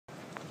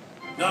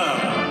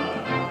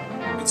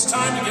Now, it's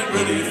time to get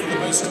ready for the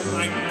most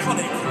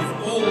iconic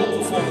of all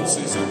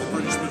performances of the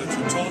British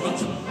Military Tournament,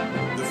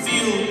 the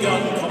field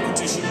gun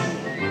competition.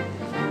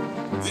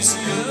 This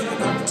year, the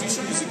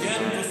competition is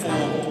again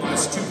performed by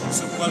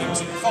students at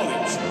Wellington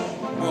College,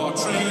 who are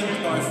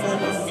trained by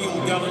former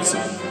field gunners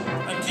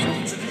and keep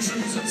the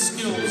traditions and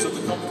skills of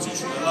the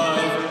competition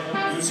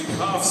alive, using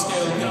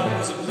half-scale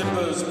guns and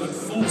limbers and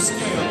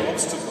full-scale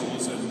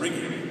obstacles and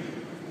rigging.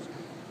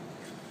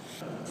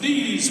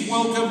 Please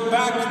welcome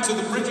back to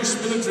the British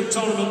Military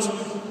Tournament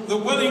the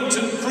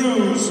Wellington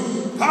crews,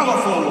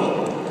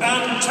 Powerful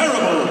and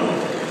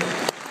Terrible.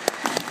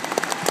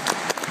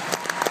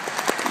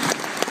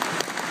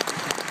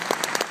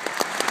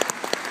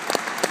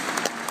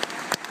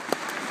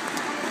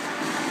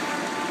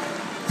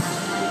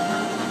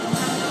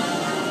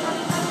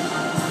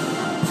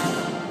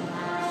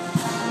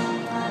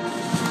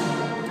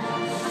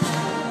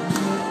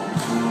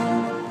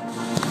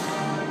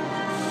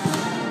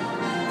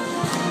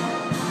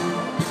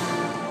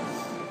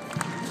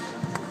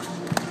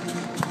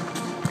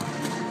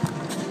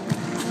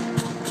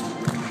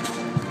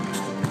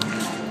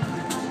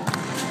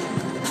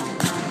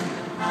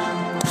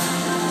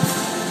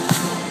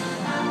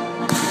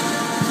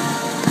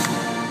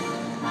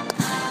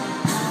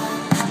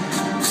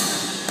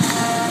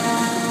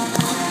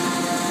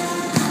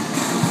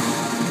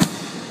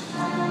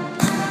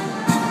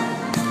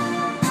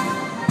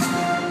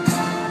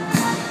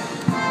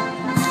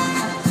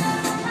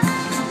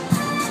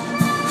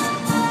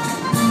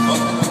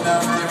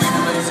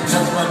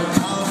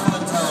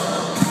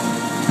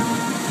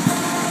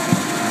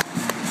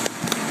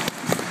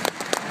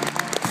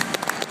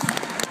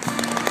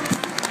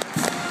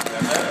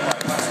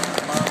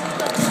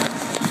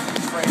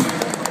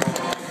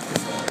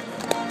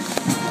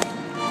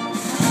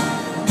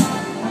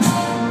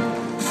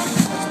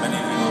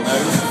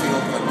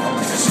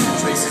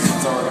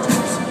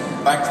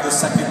 Back to the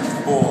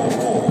Second Boer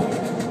War,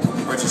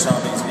 the British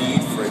Army's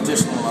need for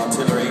additional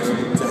artillery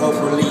to help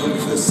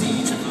relieve the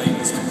siege of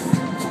Ladysmith.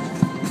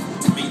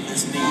 To meet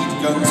this need,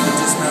 guns were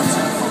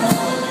dismounted from the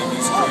Royal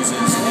Navy's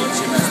cruisers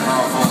HMS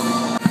Powerful.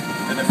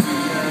 Within a few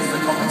years, the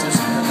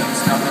competition had been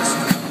established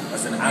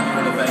as an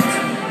annual event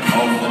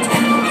of the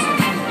tournament.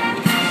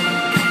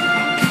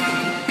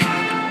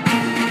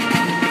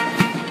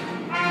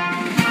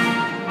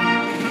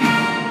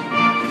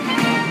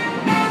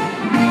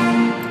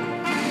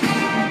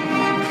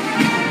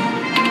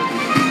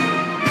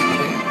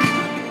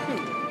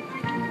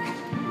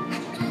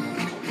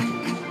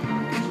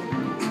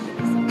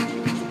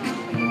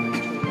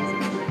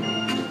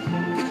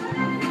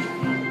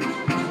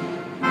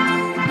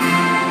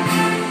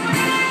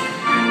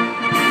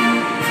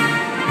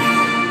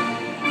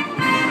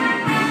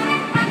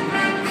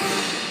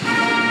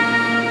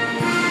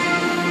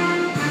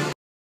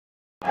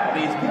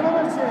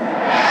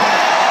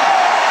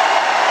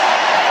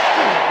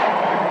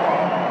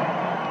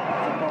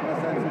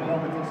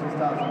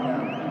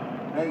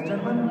 Ladies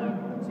and gentlemen,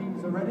 the teams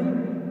are ready. The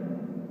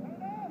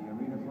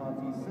arena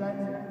party is set.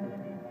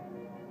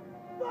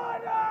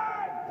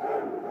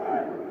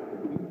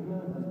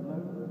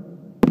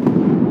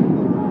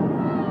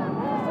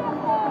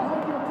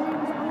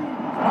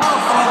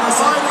 Powerful on the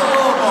side of the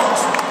wall box,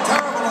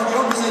 Terrible on the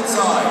opposite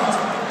side.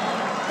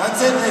 That's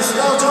it, they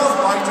start off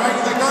by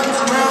dragging the guns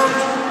around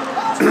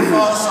to the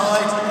far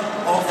side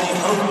of the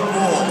home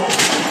wall.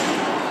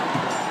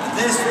 And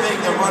this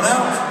being the run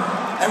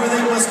out,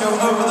 everything must go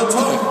over the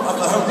top of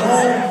the home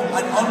wall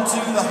and onto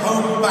the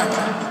home bank.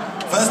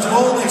 First of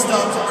all, they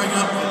start to bring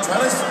up the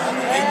trellis and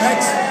the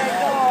apex.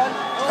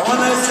 Come on,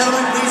 ladies and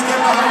gentlemen, please get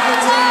behind your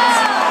teams.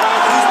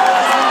 Please put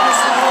them on the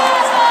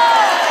support.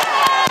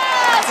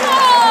 That's it,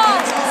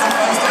 the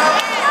first out.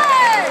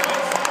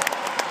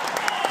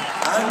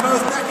 And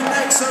both neck and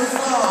neck so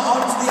far,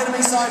 onto the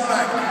enemy side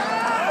bank.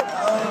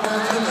 Oh,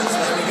 good limbers,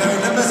 there we go,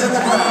 limbers in the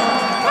ground.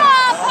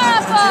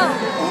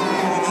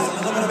 There's a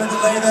little bit of a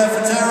delay there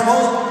for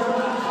Terrible.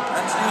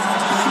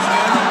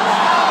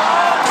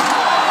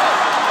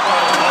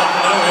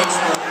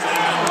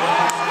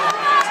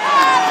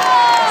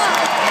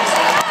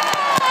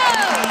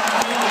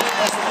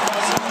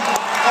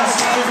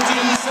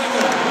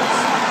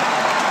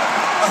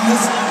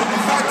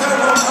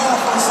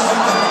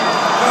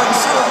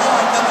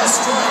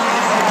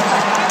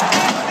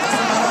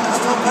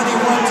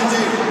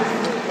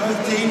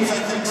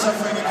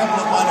 Suffering a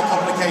couple of minor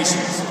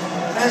complications.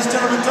 Ladies and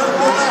gentlemen, don't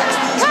relax.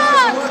 These guys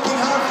are working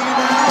hard for you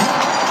now.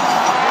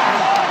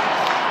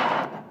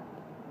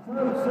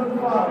 So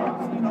far,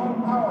 we've seen all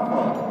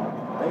Powerful.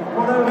 They've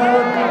put over the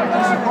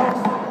box.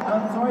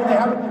 I'm sorry, they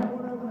haven't. They've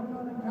put over the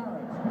gunning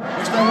carriage,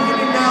 which they're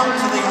wheeling now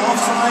to the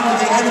offside of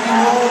the enemy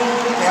wall.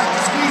 They have to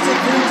squeeze it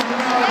through to the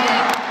narrow.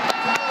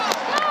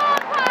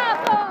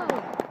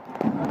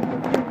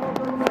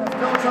 They're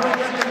still trying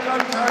to get the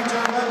gun carriage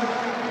over.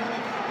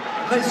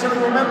 Ladies and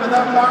gentlemen, remember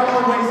that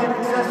barrel weighs in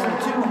excess of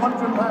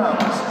 200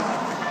 pounds.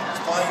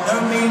 It's by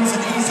no means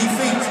an easy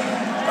feat,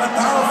 but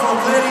Powerful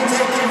clearly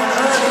taking an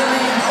early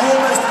lead,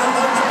 almost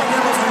unable to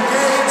being able to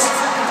engage.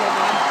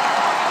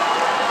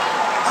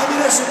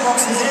 exhibition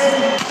boxes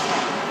in.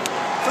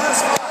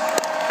 First 5.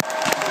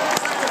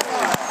 Second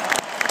 5.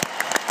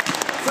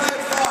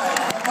 Third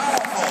 5.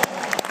 Powerful.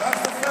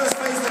 That's the first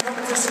phase of the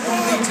competition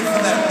completed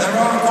for them. There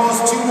are, of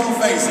course, 2 more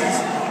phases.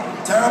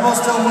 Terrible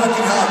still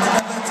working hard to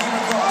get their team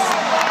across.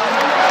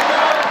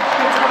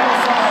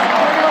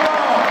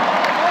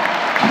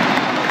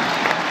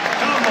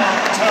 Come on,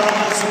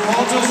 Terrible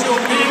supporters,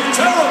 you're being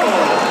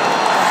terrible!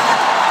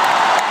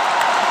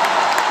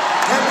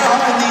 Get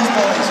behind these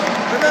boys.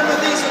 Remember,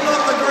 these are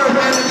not the group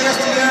men of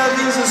yesteryear.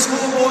 These are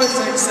schoolboys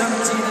aged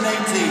 17 and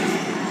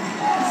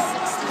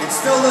 18. It's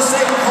still the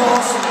same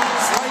course,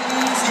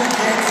 slightly easier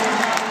kit.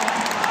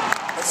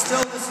 But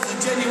still, this is a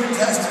genuine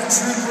test of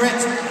true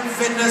grit,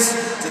 fitness,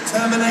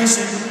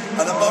 determination,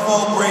 and above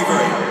all,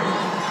 bravery.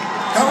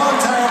 Come on,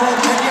 Terrible,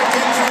 get your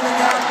kit through the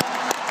gap.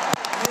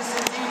 This is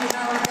indeed an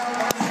hour gap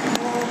on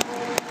the wall.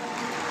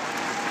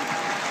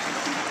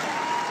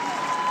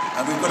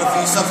 And we've got a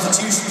few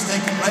substitutions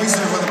taking place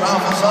over on the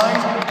powerful side.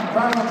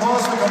 Round of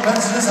applause for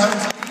competitors having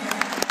to leave.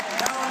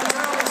 Now on the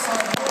Terrible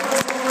side,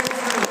 almost all the way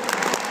through.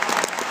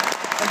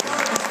 The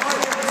gun is right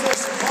in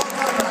position, well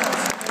done,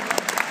 lads.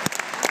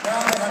 Now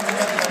they have to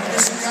get the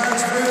ammunition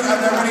carriage through and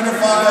they're ready to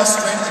fire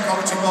straight at the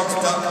commentary box of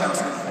Duck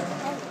Country.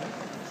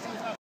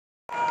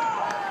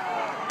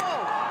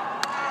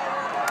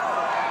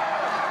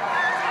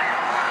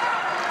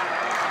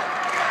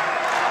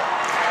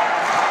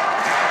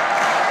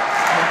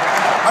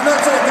 And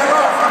that's it, they're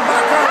off from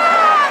back up.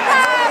 It's over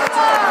the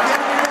top,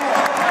 the enemy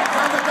wall.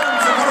 Down the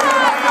guns, they've got to go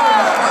back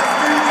over.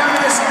 That's 3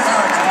 ammunition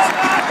carriages.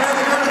 Now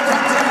they're going to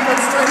continue but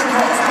straight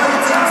across.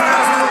 Both teams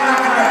now still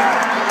down there.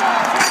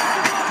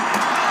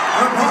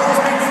 The ball's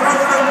been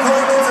thrown and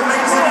caught. It's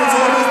amazing. It's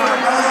almost not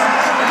quite the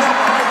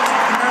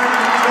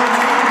American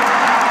trophy.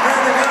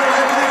 There they go,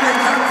 everything they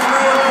can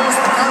throw. Of course,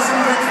 the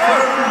cousin gets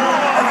thrown.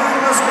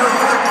 Everything must go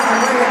back the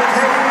way it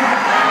came.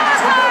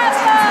 So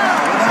both teams now,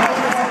 without all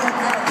the other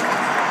carriages.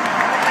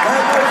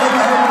 They're both on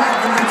the home back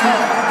in the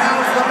top. Now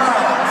for the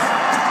barrels.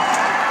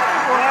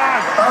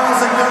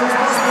 Barrels and guns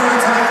must be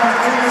retained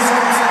in the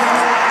same state.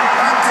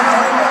 Back to the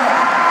home back.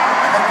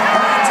 And then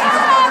preparing to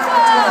come out of the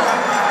door.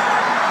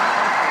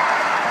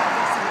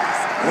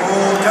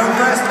 Oh, don't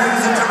rest,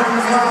 ladies and gentlemen,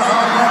 as well.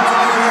 Hard work to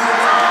do yet.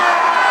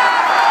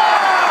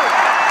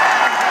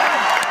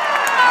 I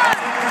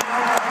think that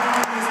right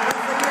behind them is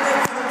nothing in it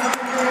for the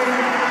time being.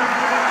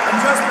 And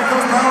just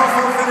because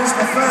Powerful finished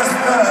the first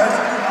third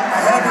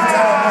ahead of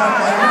Terrible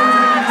by 1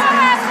 minute to be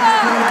there's still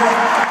all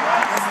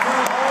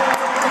to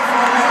play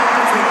for now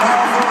between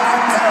Powerful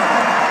and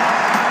Terrible.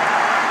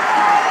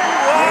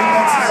 The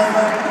index is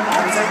over.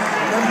 That's it.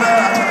 Limber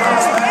and the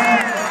last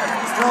man.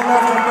 Still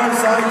left on both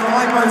sides,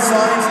 by both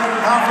sides.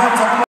 Half left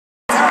on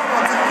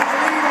Terrible taking the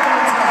lead all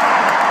the time.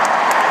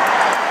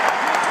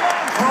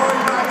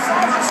 Drawing back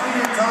some much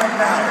needed time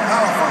now.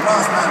 Powerful,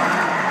 last man.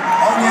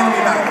 On the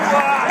enemy back.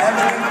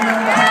 Never leave them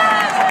there behind.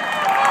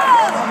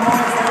 Well done,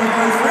 boys. There we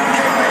go. 3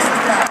 game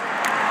races down.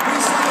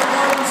 Reset the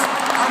guns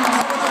and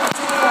cover number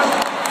 2.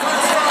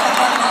 First start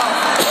by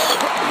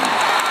Powerful.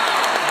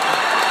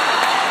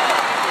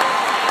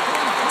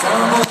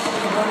 Terrible.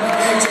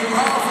 Engaging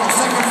Powerful.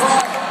 Second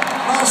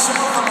 5. Last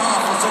shot for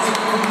Powerful so they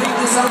can complete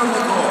this out of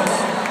the course.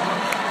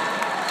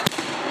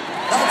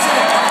 That's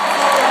it.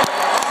 Powerful.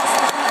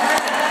 Last man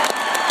ahead.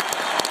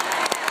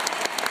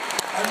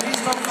 At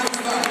least on face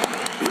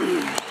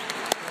value.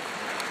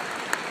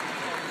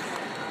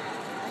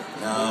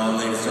 Now,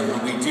 ladies and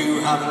gentlemen, we do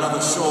have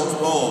another short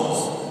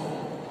pause.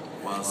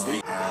 Whilst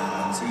the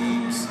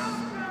teams,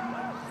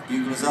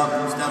 buglers up,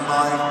 stand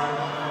by,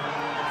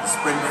 the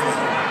sprint flag.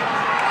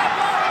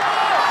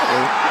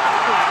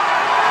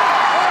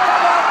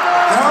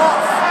 They're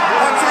off!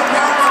 That's it,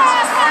 now the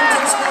last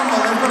frantic scramble.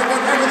 They've got to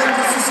get everything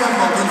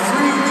disassembled. The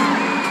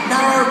 3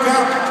 narrow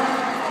gap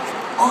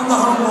on the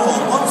home wall.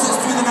 Once it's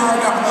through the narrow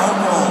gap on the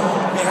home wall,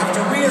 they have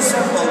to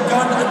reassemble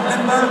gun and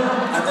limber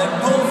and then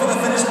pull for the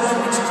finish line,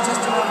 which is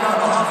just around the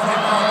halfway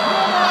mark,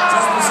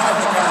 just beside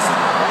the castle.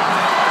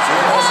 So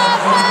there's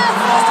something to the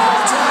first of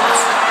the chance.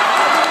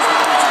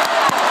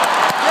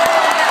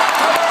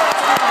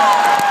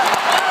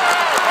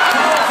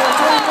 Powerful,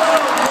 doing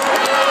well.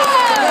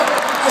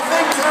 I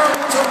think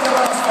Terrible took the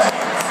last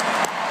phase.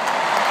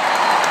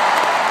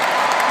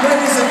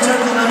 Ladies and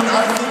gentlemen, I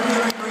think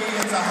you'll agree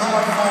it's a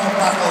hard-fought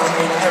battle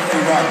in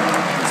every run.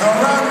 So a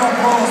round of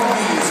applause,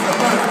 please, for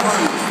both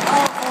groups,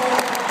 Powerful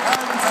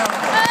and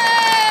Terrible.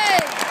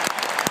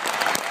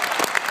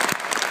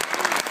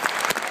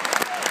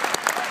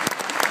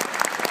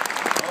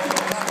 Oh,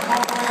 that's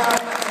halfway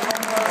out, that's a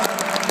long road home.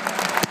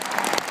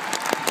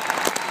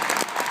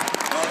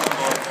 Well done,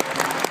 boys.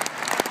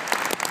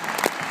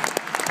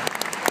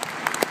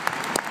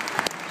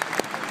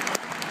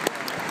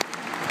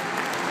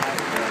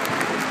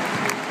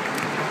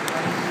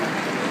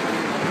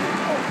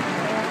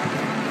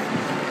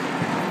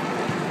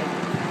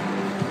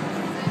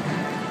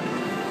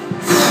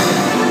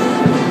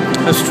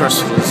 How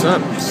stressful is that?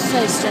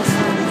 So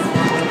stressful.